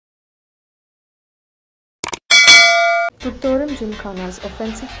Curtorim Gymkhana's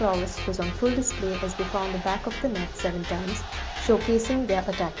offensive prowess was on full display as they found the back of the net 7 times, showcasing their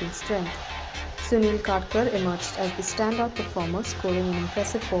attacking strength. Sunil Katkar emerged as the standout performer, scoring an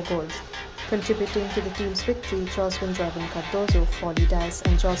impressive 4 goals. Contributing to the team's victory, Josvin Jordan Cardozo, Folly Dias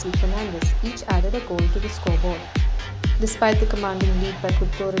and Jocelyn Fernandez each added a goal to the scoreboard. Despite the commanding lead by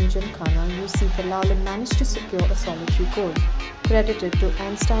Curtorim Gymkhana, UC Telaulim managed to secure a solitary goal, credited to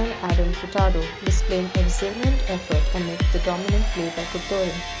Einstein Adam Furtado, displaying a resilient effort amid the dominant play by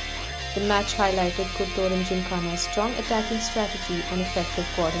Curtorim. The match highlighted Curtorim Gymkhana's strong attacking strategy and effective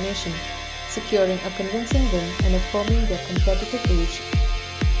coordination, securing a convincing win and affirming their competitive edge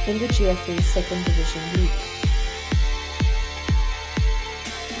in the GFA Second Division League.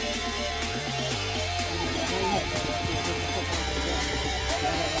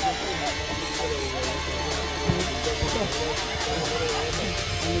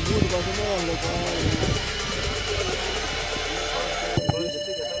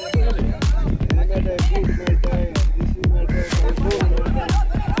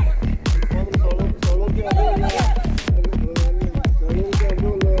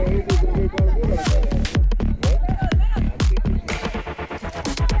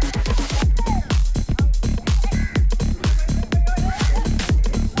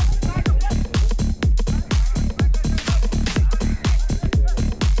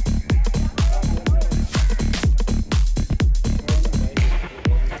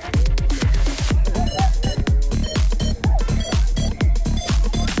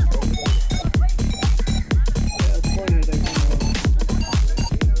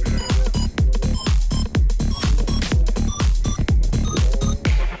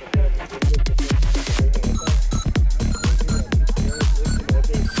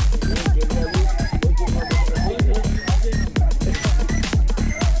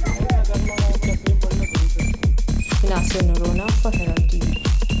 For Herald TV.